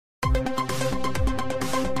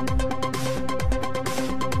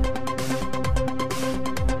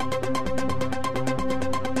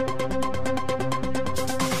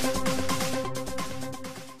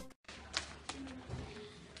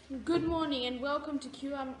welcome to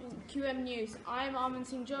QM News. I am Arman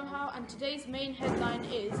Singh Johar, and today's main headline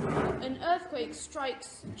is an earthquake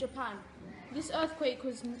strikes Japan. This earthquake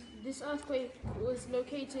was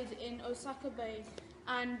located in Osaka Bay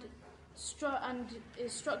and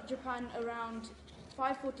struck Japan around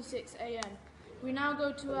 5:46 a.m. We now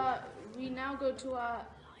go to our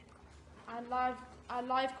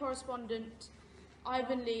live correspondent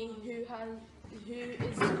Ivan Lee, who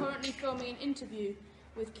is currently filming an interview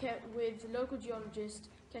with local geologist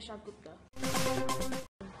Keshav Gupta.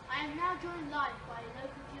 I am now joined live by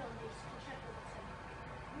local geologist Keshav Gupta.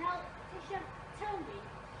 Now, Keshav, tell me,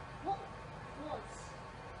 what was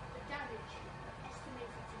the damage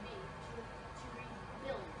estimated to be to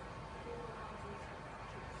rebuild all the houses?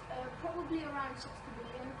 Probably around 60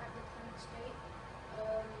 billion at the current state,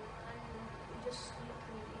 and just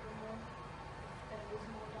looking even more, there is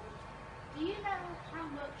more damage. Do you know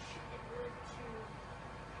how much it would to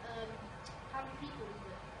how many people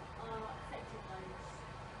are affected by this?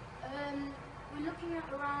 We're looking at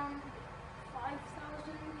around 5,000,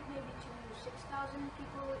 maybe to 6,000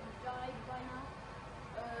 people who died by now.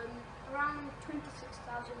 Around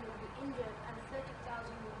 26,000 will be injured and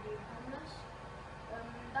 30,000 will be homeless.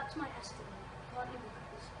 That's my estimate, partly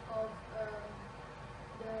because of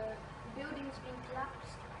the buildings being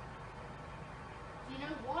collapsed. Do you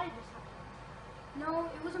know why this happened?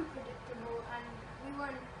 No, it wasn't predictable, and we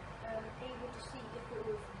weren't able to see if it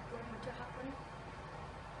was going to happen. Do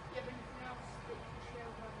you have anything else that you can share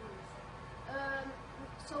with our viewers?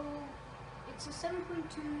 So it's a 7.2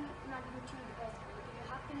 magnitude earthquake. It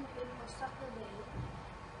happened in Osaka Bay,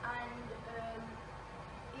 and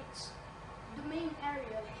it's the main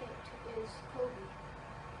area hit is Kobe,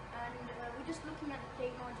 and we're just looking at the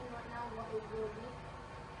plate margin right now, what it will be.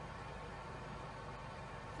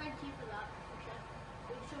 Thank you for that, Keshav.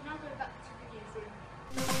 We shall now go back to the newsroom.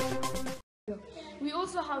 We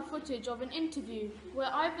also have footage of an interview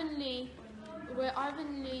where Ivan Lee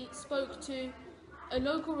spoke to a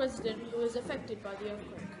local resident who was affected by the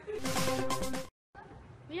earthquake.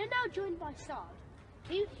 We are now joined by Saad.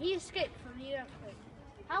 He escaped from the earthquake.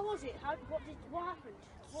 How was it? What happened?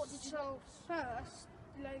 First,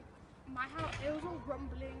 like my house, it was all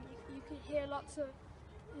rumbling. You could hear lots of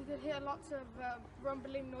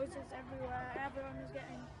rumbling noises everywhere. Everyone was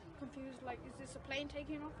getting confused, like, is this a plane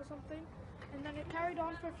taking off or something? And then it carried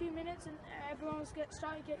on for a few minutes, and everyone was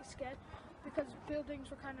started getting scared because buildings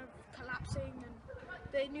were kind of collapsing, and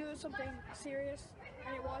they knew it was something serious,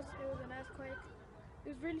 and it was an earthquake. It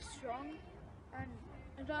was really strong, and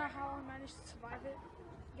I don't know how I managed to survive it.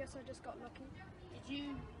 I guess I just got lucky. Did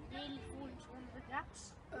you really fall into one of the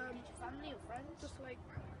gaps? Did your family or friends? Just like,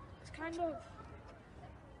 it's kind of,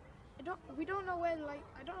 we don't know where, like,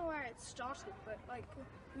 I don't know where it started, but like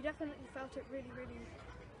we definitely felt it really, really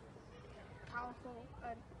powerful,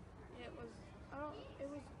 and it was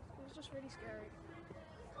just really scary.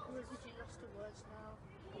 Did you lost the words now?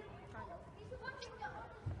 Kind of. Is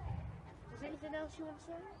there anything else you want to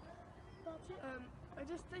say about it? I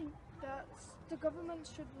just think that the government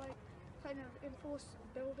should like kind of enforce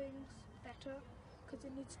buildings better, because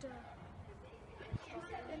there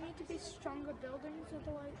need to be stronger buildings,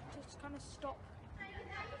 otherwise just kind of stop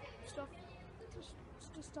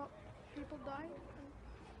people dying.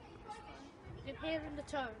 You can hear in the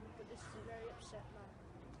tone that this is a very upset man.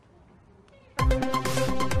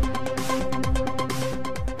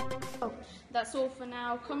 That's all for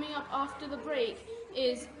now. Coming up after the break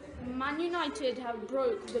is Man United have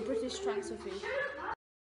broke the British transfer fee.